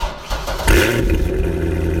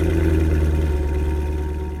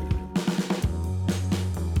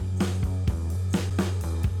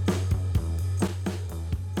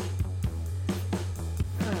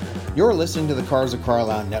You're listening to the Cars of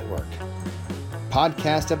Carlisle Network.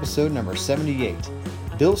 Podcast episode number 78,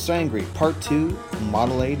 Bill Sangree, Part 2,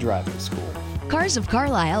 Model A Driving School. Cars of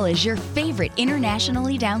Carlisle is your favorite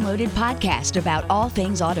internationally downloaded podcast about all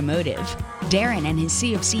things automotive. Darren and his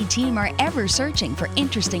CFC team are ever searching for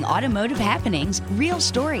interesting automotive happenings, real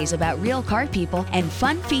stories about real car people, and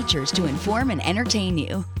fun features to inform and entertain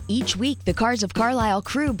you. Each week, the Cars of Carlisle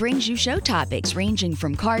crew brings you show topics ranging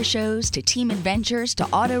from car shows to team adventures to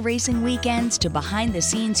auto racing weekends to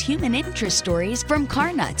behind-the-scenes human interest stories from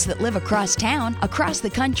car nuts that live across town, across the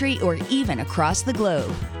country, or even across the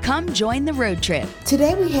globe. Come join the road trip.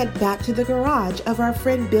 Today we head back to the garage of our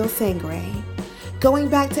friend Bill Sangree. Going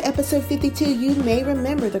back to episode 52, you may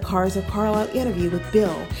remember the Cars of Carlisle interview with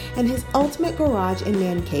Bill and his ultimate garage and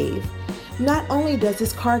man cave. Not only does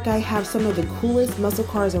this car guy have some of the coolest muscle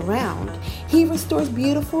cars around, he restores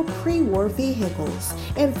beautiful pre-war vehicles.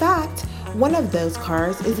 In fact, one of those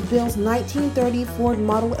cars is Bill's 1930 Ford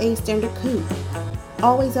Model A Standard Coupe.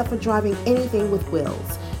 Always up for driving anything with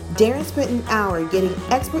wheels, Darren spent an hour getting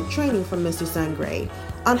expert training from Mr. Sangree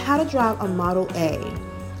on how to drive a Model A,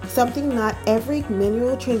 something not every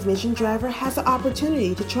manual transmission driver has the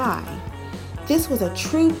opportunity to try. This was a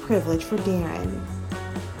true privilege for Darren.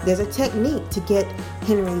 There's a technique to get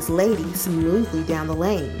Henry's lady smoothly down the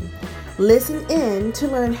lane. Listen in to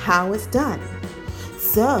learn how it's done.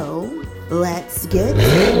 So, let's get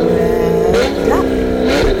revved up.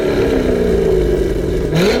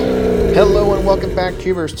 Hello and welcome back,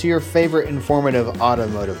 Tubers, to your favorite informative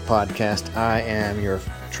automotive podcast. I am your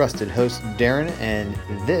trusted host, Darren, and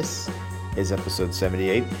this is episode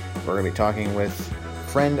 78. We're going to be talking with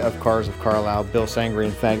friend of Cars of Carlisle, Bill Sangree.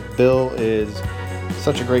 In fact, Bill is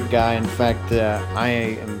such a great guy. In fact, I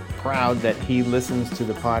am proud that he listens to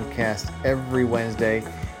the podcast every Wednesday.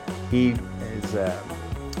 He is a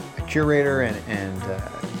curator and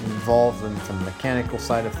involved in some mechanical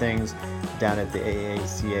side of things down at the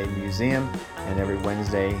AACA Museum, and every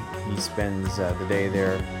Wednesday he spends the day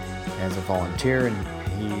there as a volunteer. And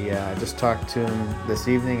he just talked to him this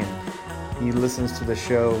evening, and he listens to the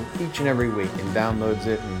show each and every week and downloads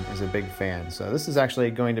it and is a big fan. So this is actually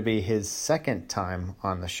going to be his second time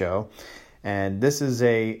on the show, and this is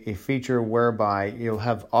a feature whereby you'll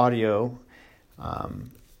have audio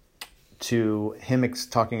to him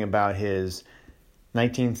talking about his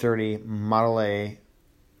 1930 Model A,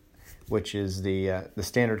 which is the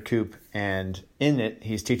standard coupe, and in it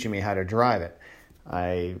he's teaching me how to drive it.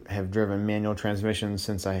 I have driven manual transmissions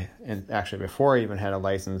actually before I even had a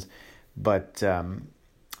license, but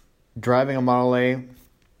driving a Model A,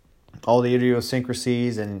 all the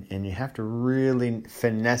idiosyncrasies, and you have to really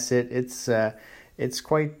finesse it. It's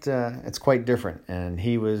quite different, and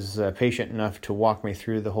he was patient enough to walk me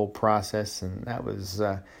through the whole process, and that was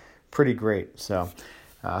pretty great. So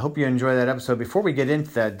I hope you enjoy that episode. Before we get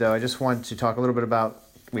into that, though, I just want to talk a little bit about,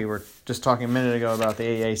 we were just talking a minute ago about the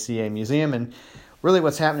AACA Museum, and really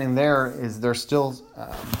what's happening there is they're still,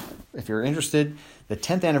 if you're interested, the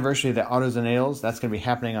 10th anniversary of the Autos and Ales, that's going to be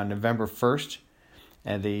happening on November 1st,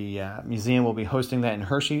 and the museum will be hosting that in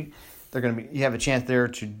Hershey. You have a chance there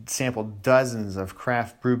to sample dozens of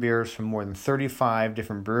craft brew beers from more than 35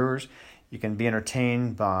 different brewers. You can be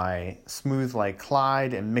entertained by Smooth Like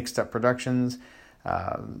Clyde and Mixed Up Productions,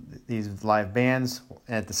 these live bands.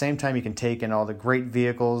 And at the same time, you can take in all the great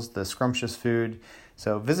vehicles, the scrumptious food.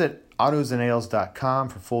 So visit autosandales.com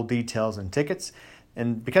for full details and tickets.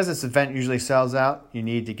 And because this event usually sells out, you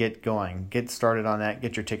need to get going. Get started on that.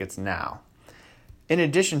 Get your tickets now. In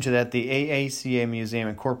addition to that, the AACA Museum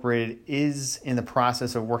Incorporated is in the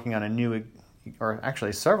process of working on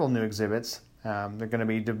several new exhibits. They're going to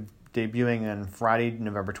be debuting on Friday,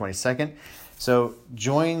 November 22nd. So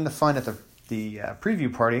join the fun at the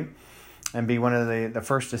preview party and be one of the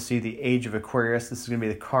first to see the Age of Aquarius. This is going to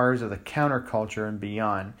be the cars of the counterculture and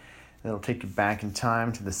beyond. It'll take you back in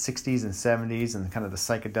time to the 60s and 70s and kind of the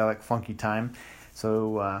psychedelic, funky time.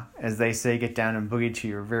 So, as they say, get down and boogie to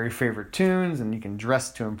your very favorite tunes, and you can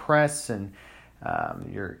dress to impress, and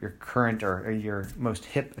your current or your most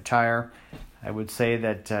hip attire. I would say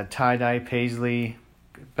that tie-dye, paisley,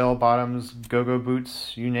 bell-bottoms, go-go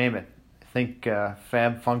boots, you name it. Think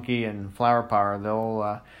Fab Funky and Flower Power.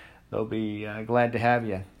 They'll be glad to have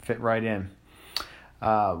you. Fit right in.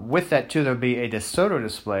 With that, too, there'll be a DeSoto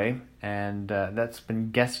display, and that's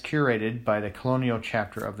been guest curated by the Colonial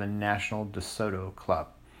chapter of the National DeSoto Club.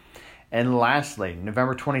 And lastly,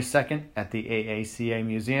 November 22nd at the AACA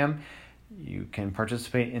Museum, You can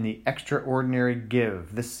participate in the Extraordinary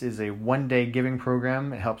Give. This is a one-day giving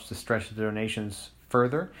program. It helps to stretch the donations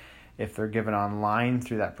further if they're given online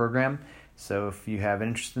through that program. So if you have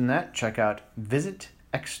interest in that, check out Visit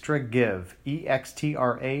Extra Give,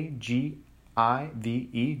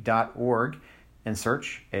 extragive.org, and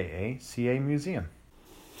search AACA Museum.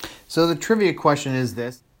 So the trivia question is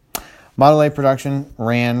this. Model A production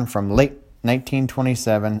ran from late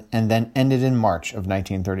 1927 and then ended in March of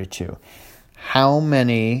 1932. How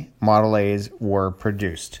many Model A's were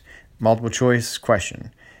produced? Multiple choice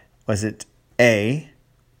question. Was it A,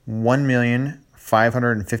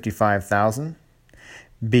 1,555,000,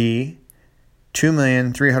 B,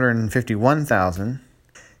 2,351,000,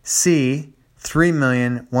 C,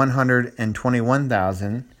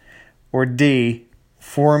 3,121,000, or D,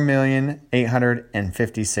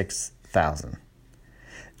 4,856,000?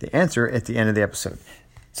 The answer at the end of the episode.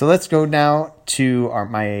 So let's go now to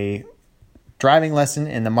my driving lesson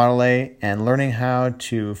in the Model A and learning how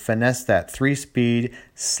to finesse that 3-speed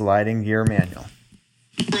sliding gear manual.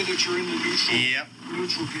 That you're in the neutral, Yep.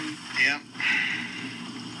 neutral gear. Yep.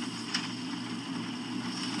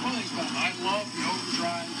 One thing's about it, I love the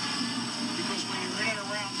overdrive because when you're in and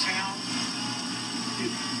around town,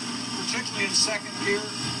 particularly in second gear,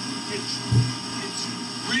 it's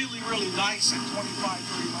really, really nice at 25,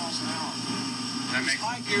 30 miles an hour. That makes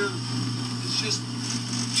high gear is just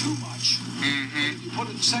too much. Mm-hmm. If you put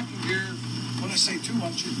it in second gear, when I say too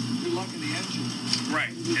much, you're lugging the engine. Right.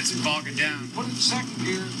 It's bogging down. Put it in second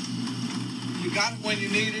gear, you got it when you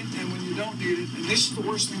need it and when you don't need it. And this is the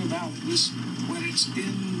worst thing about it. When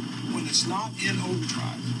it's not in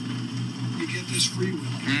overdrive, you get this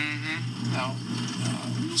freewheeling. Mm-hmm. Now,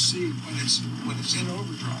 you'll see when it's in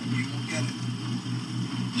overdrive, you won't get it.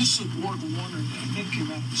 This is a Borg Warner that I think came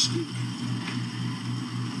out of the studio.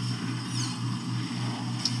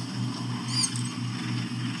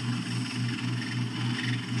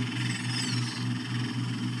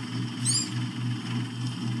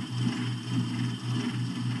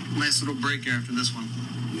 Nice little break after this one.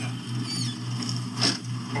 Yeah.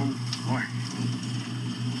 Oh, boy.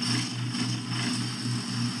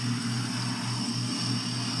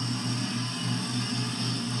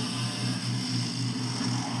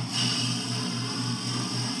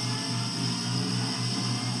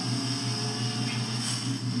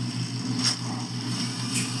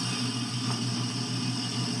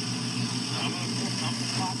 I'm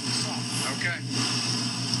gonna pop this up. Okay.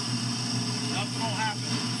 Nothing will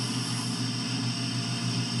happen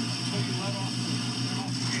until you let off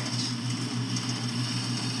the gas.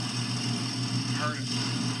 Heard it.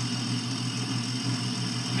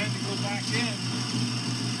 And then you go back in,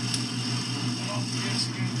 let off the gas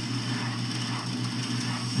again.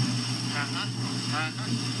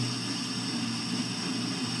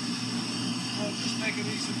 Well, just make it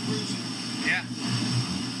easy cruising. Yeah. And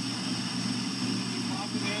then you pop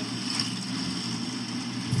it in.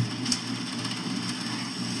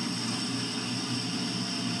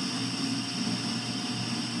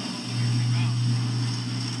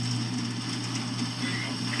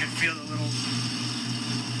 I can feel the little...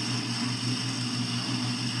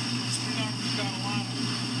 Speedometer's got a lot of it.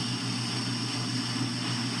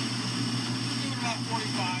 Give it about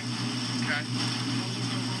 45. Okay.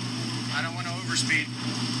 I don't want to overspeed.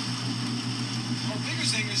 Well, the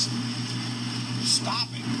biggest thing is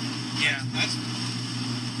stopping. Yeah. That's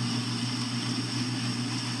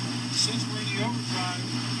since we're in the overdrive,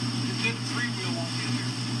 it did a freewheel on you there.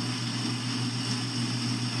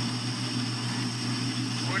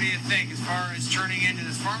 What do you think as far as turning into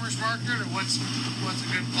this farmer's market, or what's a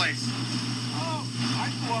good place? Oh, I'd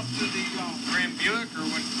go up to the Grand Buick or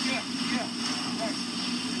what? yeah, right.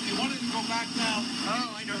 If you wanted to go back down,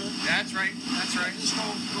 Oh, I know. That's right. That's right. just go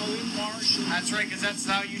in Marsh and That's right, because that's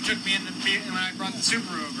how you took me in when I brought the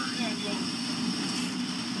Subaru over. yeah, you'll.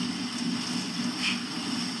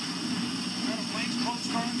 Got a plain clothes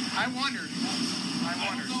car? I wondered. I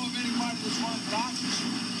don't know of anybody that's running Dodgers.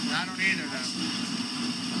 I don't either, though.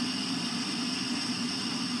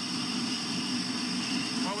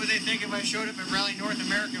 What would they think if I showed up at Rally North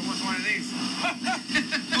America with one of these?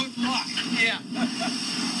 Good luck. Yeah.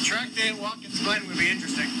 Track day at Watkins Glen would be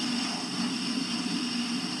interesting.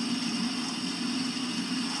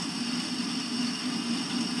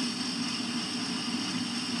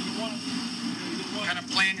 You want to Kind of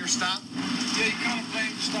plan your stop. yeah, you kind of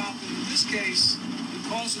plan to stop. And in this case,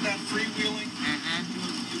 because of that freewheeling, Mm-hmm.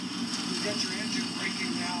 you got your engine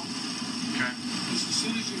braking now. Okay. Because as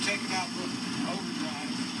soon as you take it out of overdrive,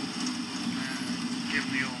 Give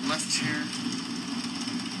me a little left here.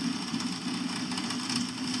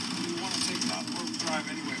 you want to take it out of overdrive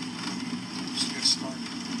anyway.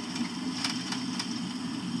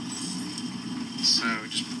 So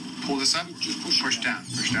just pull this up. Just push it down.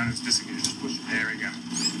 Push down. It's disengaged. Just push it down. There we go.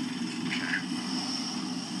 Okay.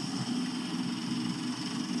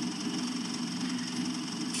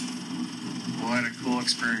 What a cool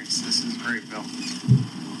experience. This is great, Bill.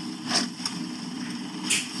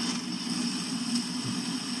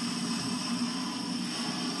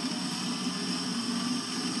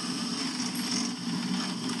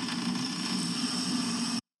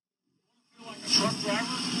 Truck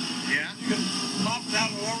driver, Yeah? you can pop it out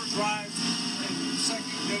of overdrive, and the second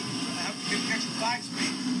you have to get an extra 5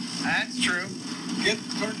 speed. That's true.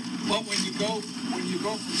 But when you go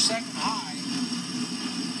from second high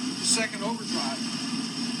to second overdrive,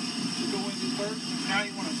 you go into third. Now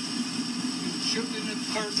you want to shift it into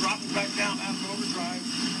third, drop it back down out of overdrive.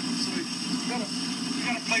 So you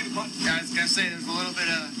gotta play the button. Yeah, I was gonna say there's a little bit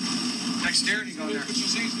of dexterity going there. Which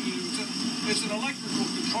is easy to do. It's an electrical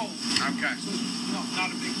control. Okay. So it's not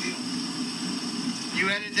a big deal. You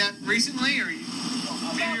added that recently, or a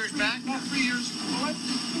few years back? About 3 years, well,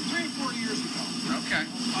 3 or 4 years ago. Okay.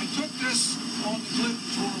 I took this on the Glidden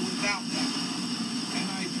tour without that. And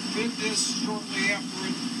I did this shortly after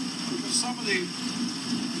it because some of the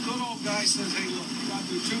good old guy says, hey, look, you got to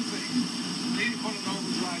do 2 things. You need to put an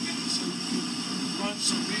overdrive in it so you can run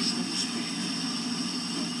some reasonable speed.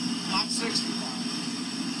 Not 65.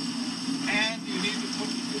 And you need to put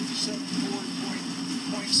the 57 forward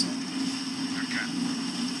point setting in. Okay.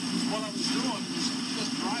 Because what I was doing was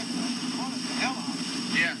just driving. I wanted the hell out of it.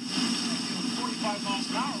 Yeah. 45 miles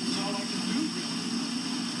an hour was all I could do, really.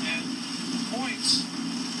 And points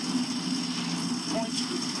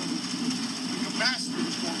the capacitor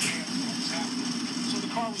was going down. What was happening? So the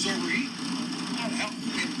car was overheating. How the hell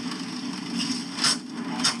did it?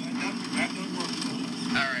 That doesn't work.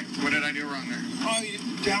 All right. What did I do wrong there?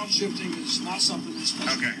 Downshifting is not something that's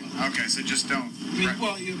supposed Okay. to do. Okay. So just don't. I mean,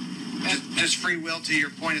 well, Just free will to your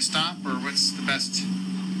point of stop, or what's the best?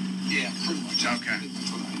 yeah, pretty much. Okay.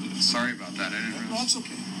 That's what I did. Sorry about that. I didn't Well, realize. that's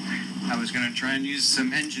okay. I was gonna try and use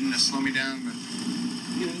some engine to slow me down, but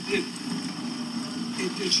Yeah,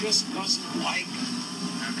 it just doesn't like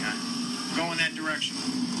okay. Go in that direction.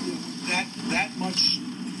 that much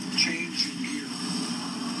change in gear,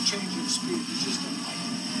 change in speed. It just doesn't like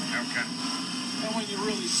it. Okay. And when you're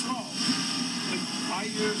really slow, like I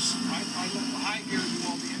let the high gear do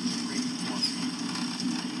all the engine braking for me.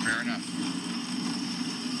 Fair enough.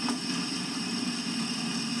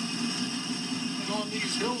 And on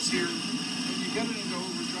these hills here, when you get it into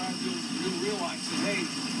overdrive, you'll realize that hey,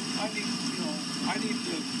 I need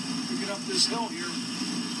to get up this hill here,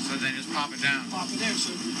 So then just pop it down. pop it in.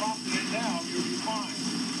 So if you pop it in now, you'll be fine.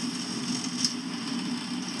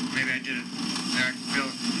 Maybe I did it. There, I can feel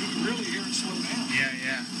it. You can really hear it slow down. Yeah.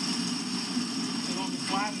 And on the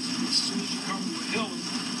flat, as soon as you come to a hill,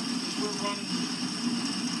 as we're running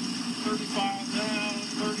 32,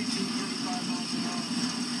 35 miles an hour.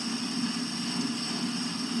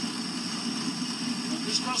 And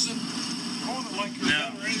this doesn't corner like your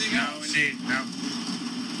head or anything else. No, indeed. No.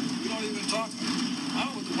 We don't even talk. I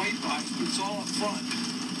don't know what the weight buys, but it's all up front.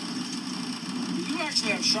 We do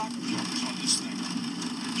actually have shock absorbers on this thing.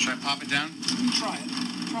 Should I pop it down? You try it.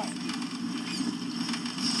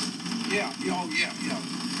 Yeah.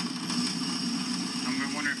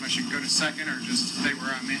 I'm wondering if I should go to second or just stay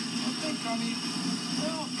where I'm in.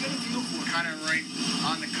 Well, get a feel for it. Kind of right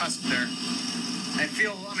on the cusp there. I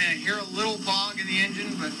hear a little bog in the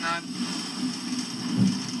engine, but not.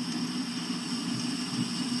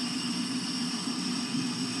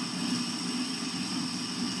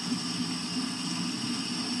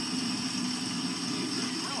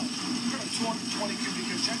 You've got a 220 cubic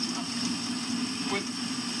inch engine up there with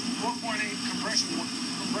 4.8 compression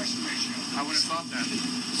ratio. I would have thought that.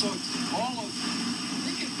 So it's all of, I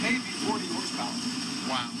think it may be 40 horsepower.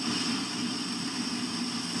 Wow.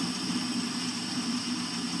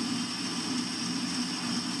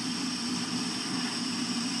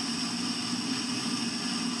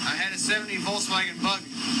 I had a 70 Volkswagen Bug,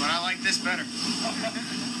 but I like this better.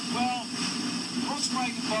 Well,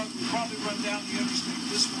 Volkswagen Bug would probably run down the interstate.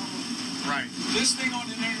 This one, Right. this thing on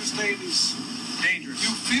the interstate is, Dangerous. you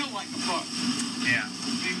feel like a bug. Yeah. I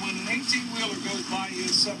mean, when an 18-wheeler goes by you at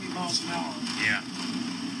 70 miles an hour, Yeah.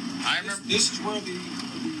 I remember. this is where the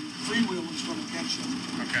freewheel is going to catch you.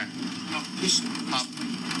 Okay. No, this Pop.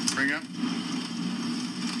 Bring up.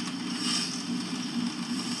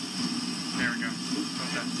 There we go.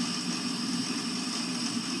 Okay.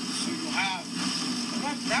 So you'll have,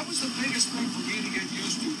 that was the biggest thing for me to get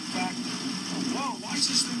used to, the fact that, whoa, why is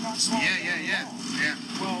this thing not slowing down at all? Yeah.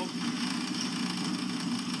 Well,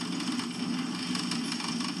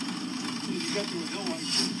 you get to a hill like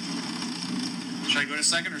this, Should I go to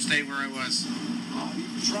second or stay where I was? You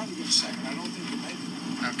can try to go to second. I don't think you made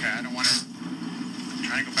it. Okay, I don't want to. I'm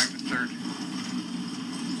trying to go back to third.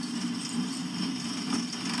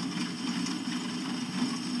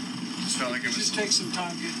 Just felt like it was Just take some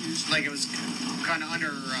time getting used to it. like it was kind of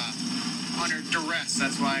under duress.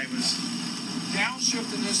 That's why it was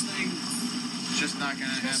Downshifting this thing just not going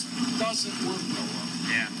to just happen. doesn't work no well.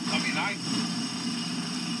 Yeah, I mean,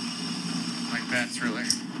 like that's really.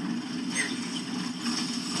 there it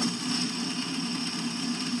is.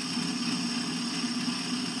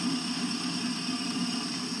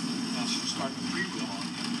 Now she'll start the freewheel on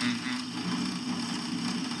you,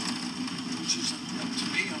 which is, to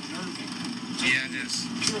me, unnerving. Yeah, it is.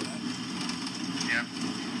 Sure that. Yeah,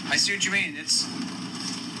 I see what you mean. It's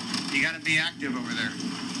you got to be active over there.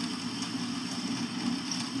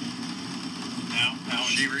 Now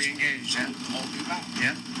She re-engaged. Yeah. Hold you back.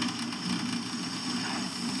 Yeah.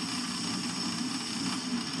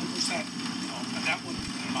 Of course, that, that wouldn't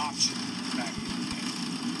have been an option back in the day.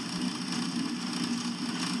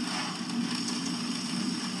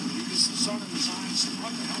 Because the sun and the sign said,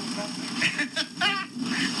 what the hell is that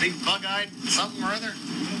thing? Big bug-eyed something or other.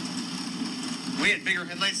 We had bigger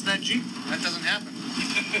headlights than that Jeep. That doesn't happen.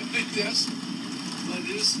 Yes, but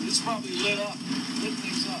it's probably lit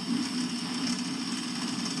things up.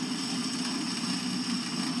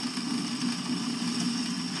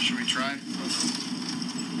 Should we try?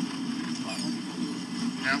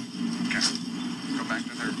 No? Okay. Go back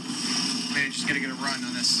to third. Maybe just gotta get a run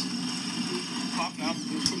on this. Pop it out and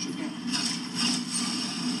push it down.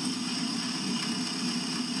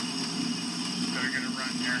 Better get a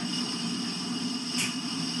run here.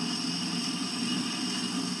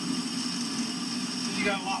 You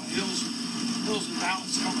got a lot of hills and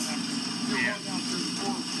valleys coming after. You're Yeah. going down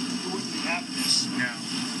 34, you wouldn't be having this. No.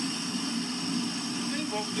 Maybe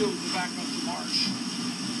what we do is go back up to Marsh.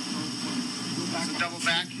 Or go back So up. double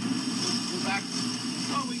back. Go back.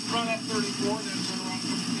 Well, we can run up 34, then turn around,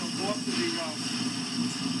 go up to the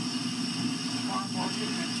farm market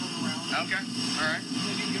and then turn around. Okay. All right.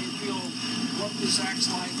 Then you get a feel of what this acts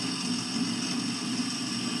like. A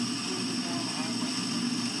little bit more on the highway.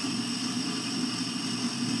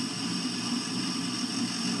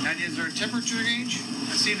 Now, is there a temperature gauge?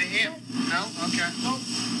 I see the amp. No? Okay. Nope.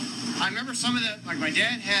 I remember some of the, like my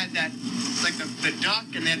dad had that, like the duck,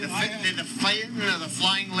 and they had the Yeah, I fit, they had the fight, the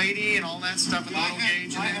flying lady, and all that stuff, and the little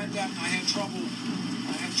gauge. I And had that, and I had trouble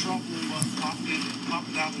popping it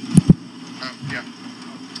out of Oh, yeah.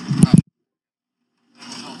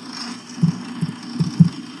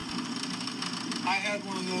 I had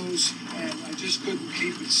one of those, and I just couldn't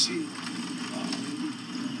keep it sealed.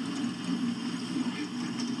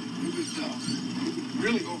 It would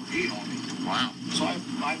really overheat on me. Wow. So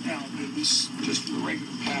I found that this just a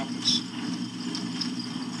regular cap that's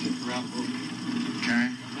kicked around a little bit. Okay.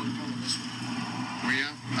 One coming this way. Were you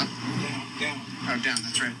up? Down. Oh, down.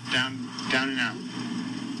 That's right. Down and out.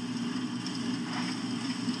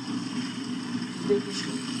 Good this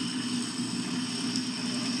way.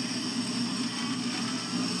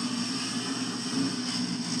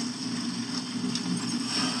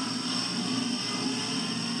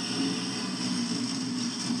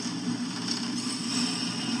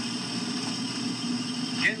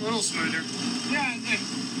 Getting a little smoother. Yeah, and then,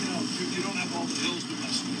 you don't have all the hills to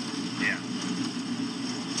mess with. Yeah.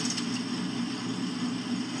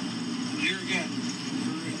 And here again,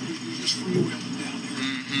 you're just freewheeling down there.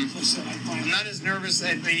 Mm-hmm. As I said, I find I'm not as nervous.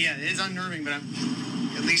 I mean, yeah, it is unnerving, but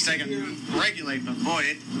at least I can regulate. But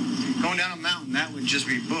boy, going down a mountain, that would just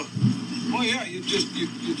be boo. well, yeah, you just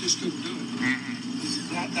couldn't do it.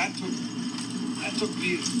 Mm-hmm. That took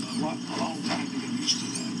me a long time to get used to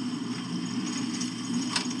that.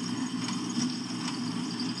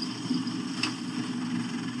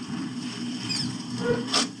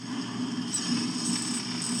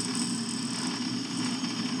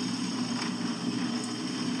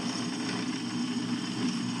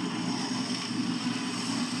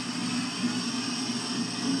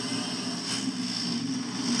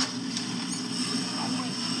 I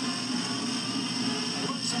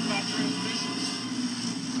learned something about transmissions.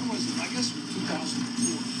 When was it? I guess it was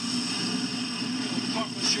 2004. We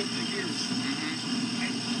talked about shifting gears.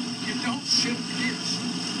 And you don't shift the gears.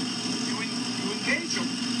 You engage them.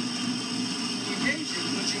 You engage them,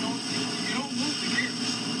 but you don't move the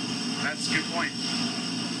gears. That's a good point.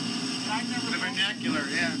 And I never The thought- vernacular,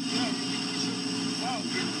 yeah.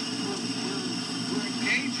 We're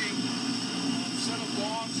engaging a set of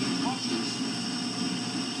dogs and clutches.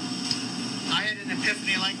 I had an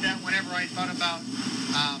epiphany like that whenever I thought about,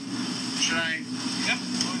 should I, Yep.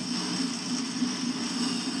 Go ahead.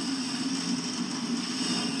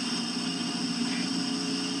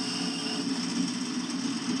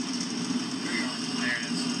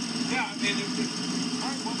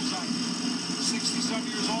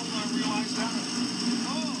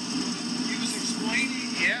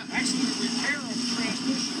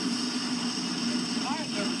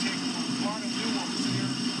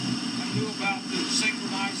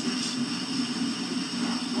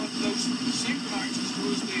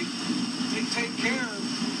 care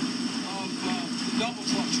of the double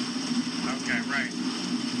clutch. Okay, right.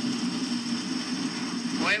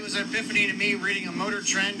 Well, it was an epiphany to me reading a Motor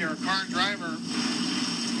Trend or a Car and Driver,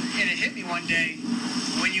 and it hit me one day.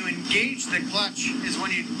 When you engage the clutch is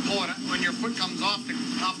when you pull it, when your foot comes off the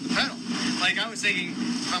pedal. Like I was thinking,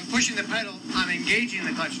 if I'm pushing the pedal, I'm engaging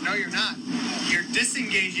the clutch. No, you're not. You're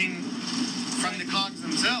disengaging from the cogs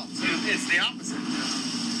themselves. It's the opposite.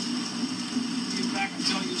 Get back and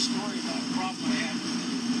tell you a story about a problem I had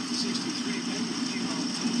in 63, maybe with Nemo.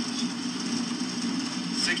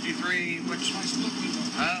 63, which? My split window.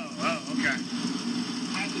 Oh, okay.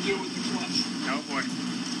 Had to do with the clutch. Oh boy.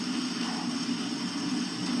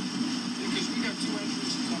 Because we got two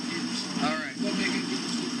entrances up here, so All right. that make it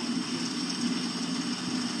difference with one.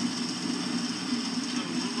 So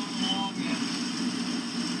we're going along at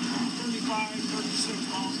 35, 36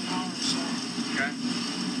 miles an hour or so. Okay.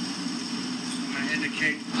 I'm going to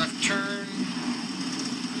indicate left turn.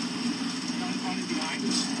 Got anybody behind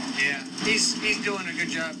us? Yeah, he's doing a good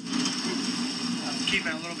job of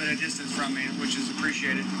keeping a little bit of distance from me, which is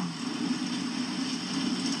appreciated.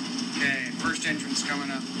 Okay, first entrance coming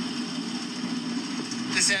up.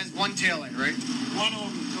 This has one tail light, right? One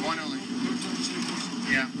only. One only. No turn signals.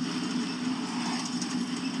 Yeah.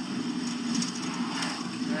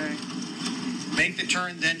 Okay. Make the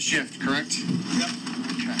turn, then shift, correct? Yep.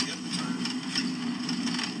 Okay. Get the turn.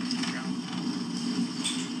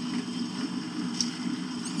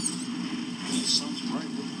 The sun's bright.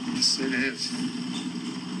 Yes, it is.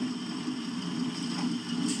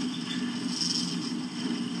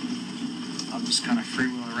 I'll just kind of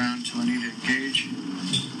freewheel around until I need to engage.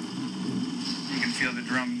 You can feel the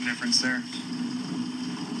drum difference there.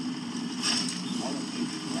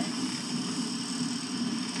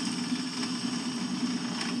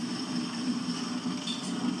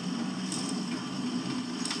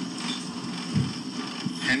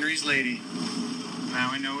 Henry's Lady. Now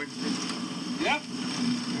I know it. Yep.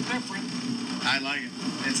 They're different. I like it.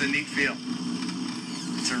 It's a neat feel.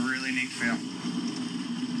 It's a really neat feel.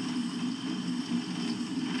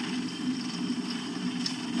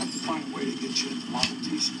 Have to find a way to get you at the Model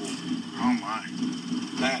T school. Oh my.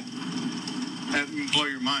 That That would blow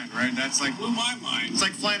your mind, right? That's like, blew my mind. it's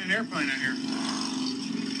like flying an airplane out here.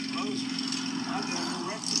 I did no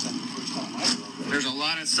wrecks the first time I drove it. There's a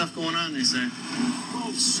lot of stuff going on, they say. Well,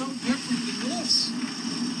 it's so different than this. I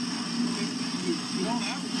mean, you don't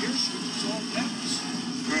have a gear shift, it's all pedals.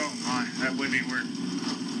 Oh my, that would be weird.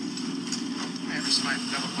 Man, this might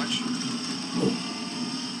double clutch.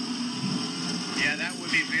 Yeah, that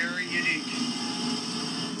would be very unique.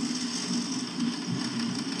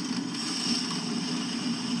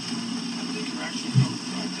 I think you're actually going to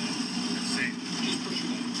drive that. Let's see. Just push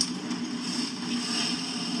it in.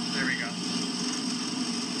 There we go.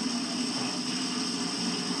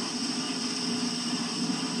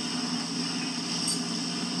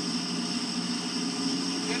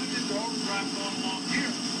 Getting into overdrive going along here,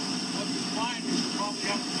 what you find is you probably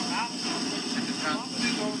have to come out of it. At the top. Drop it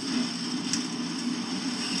into overdrive.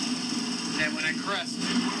 And when I crest,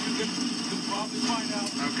 You'll probably find out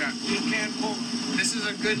okay. you can't pull it. This is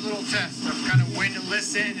a good little test of kind of when to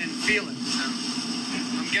listen and feel it. So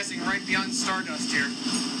I'm guessing right beyond Stardust here.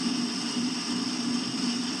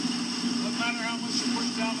 No matter how much you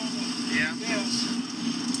push down on the Yeah. gas.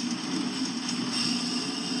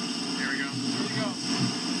 There we go. There you go.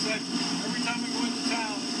 It's like every time I go into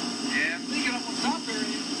town, Yeah. thinking up on top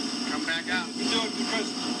area, Come back out. you do it because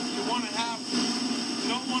you want to have, you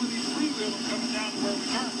don't want to be freewheeling coming down to where we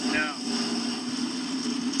turn. No.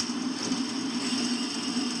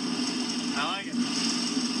 I like it.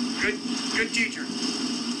 Good teacher.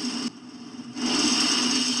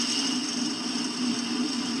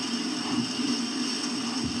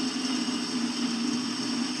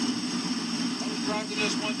 I was driving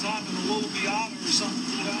this one time and a little Miata or something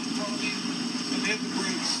flew out in front of me and hit the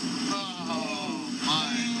brakes. Oh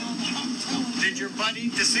my. Man, I'm telling you. Did your buddy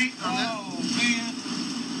deceit on that? Oh, man.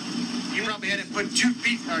 You probably had to put 2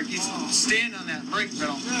 feet or you stand on that brake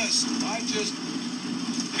pedal. I just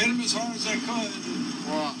hit him as hard as I could and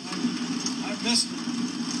Wow. I missed him.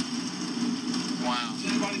 Wow. Is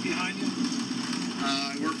anybody behind you?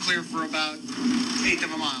 We're clear for about 1/8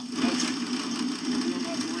 of a mile. Okay. You don't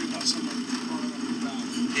have to worry about somebody running up your back.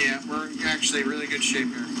 Yeah, we're actually in really good shape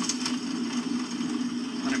here.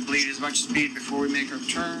 I'm gonna bleed as much speed before we make our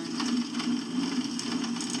turn.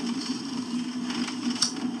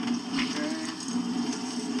 Okay.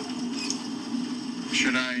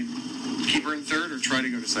 Should I keep her in third or try to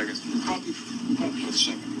go to second? Probably for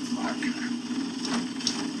second. Okay.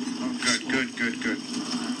 Oh, good.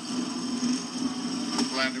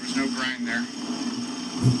 glad there was no grind there.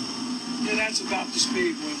 Yeah, that's about the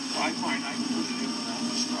speed when I find I can put it in without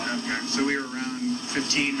much drive. Okay, so we were around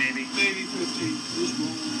 15 maybe. Maybe 15. Just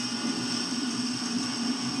rolling.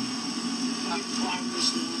 I can climb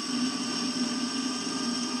this hill.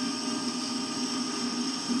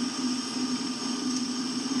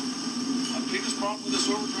 My biggest problem with this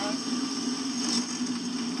overdrive,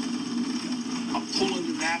 I'm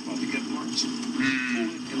pulling the Napa to get parts.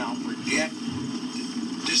 Pulling and I'll forget to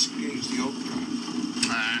disengage the overdrive.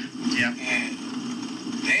 Yeah. And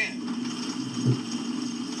then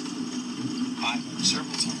I've had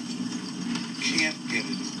several times can't get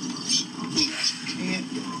it in reverse. Just can't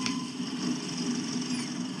get it.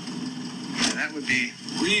 Yeah, that would be.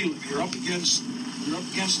 Really, you're up against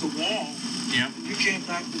the wall. Yeah. And you can't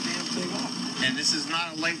back the damn thing up. And this is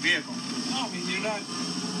not a light vehicle. No, I mean you're not.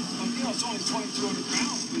 Well, you know, it's only 2,200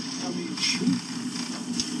 pounds, but I mean, shoot.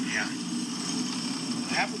 Yeah.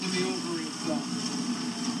 It happened to me over at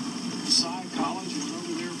Side College. I was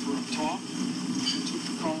over there for a talk. I took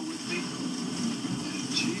the car with me.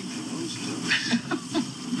 And gee, man, those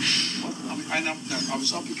what, I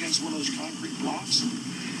was up against one of those concrete blocks.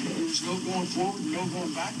 There was no going forward and no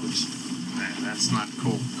going backwards. Man, that's not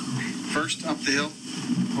cool. First up the hill,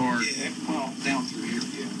 or Yeah, well, down through here,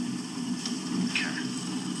 yeah. okay.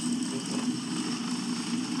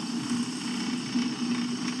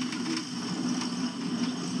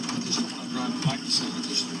 I just don't want to drive a bike, so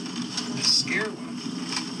I'm scared when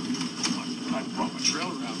I brought my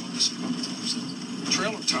trailer out on this a couple times. The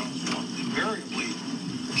trailer tires will invariably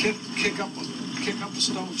kick up a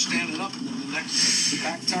stone standing up, and then the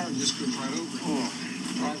back tire just goes right over it. Oh,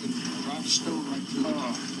 Drive a stone right through it.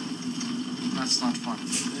 that's not fun. And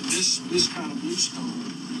this kind of blue stone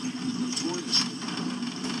is notorious.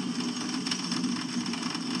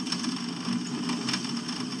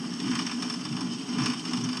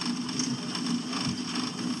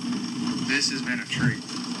 This has been a treat.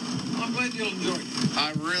 I'm glad you enjoyed it.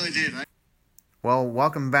 I really did. Well,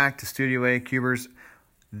 welcome back to Studio A, Cubers.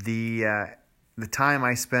 The time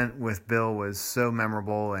I spent with Bill was so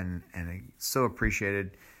memorable and so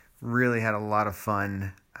appreciated. Really had a lot of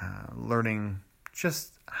fun learning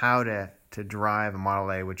just how to drive a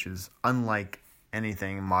Model A, which is unlike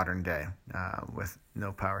anything in modern day, with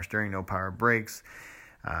no power steering, no power brakes,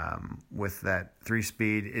 with that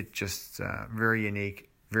 3-speed. It just very unique,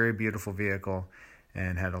 very beautiful vehicle,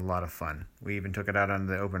 and had a lot of fun. We even took it out on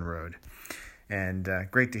the open road. And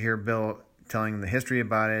great to hear Bill telling the history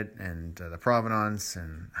about it and the provenance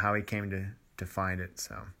and how he came to find it.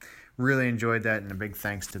 So really enjoyed that, and a big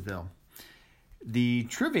thanks to Bill. The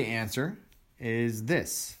trivia answer is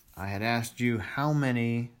this. I had asked you how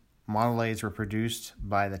many Model A's were produced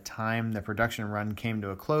by the time the production run came to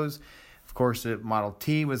a close. Of course, the Model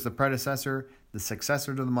T was the predecessor. The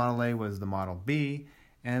successor to the Model A was the Model B,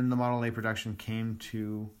 and the Model A production came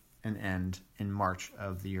to an end in March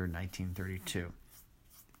of the year 1932.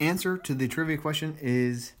 Answer to the trivia question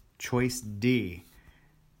is choice D.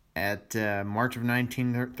 At March of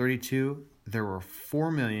 1932, there were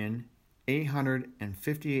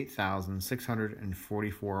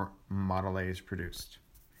 4,858,644 Model A's produced.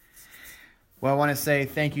 Well, I want to say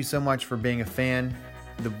thank you so much for being a fan.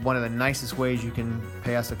 One of the nicest ways you can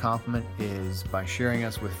pay us a compliment is by sharing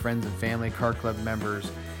us with friends and family, car club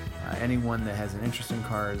members, anyone that has an interest in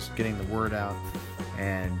cars, getting the word out.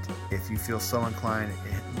 And if you feel so inclined,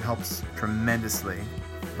 it helps tremendously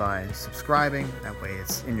by subscribing. That way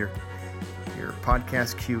it's in your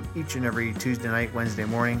podcast queue each and every Tuesday night, Wednesday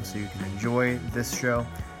morning, so you can enjoy this show,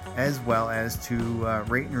 as well as to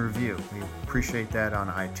rate and review. We appreciate that on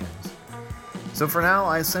iTunes. So for now,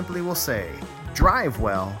 I simply will say, drive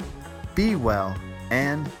well, be well,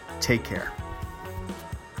 and take care.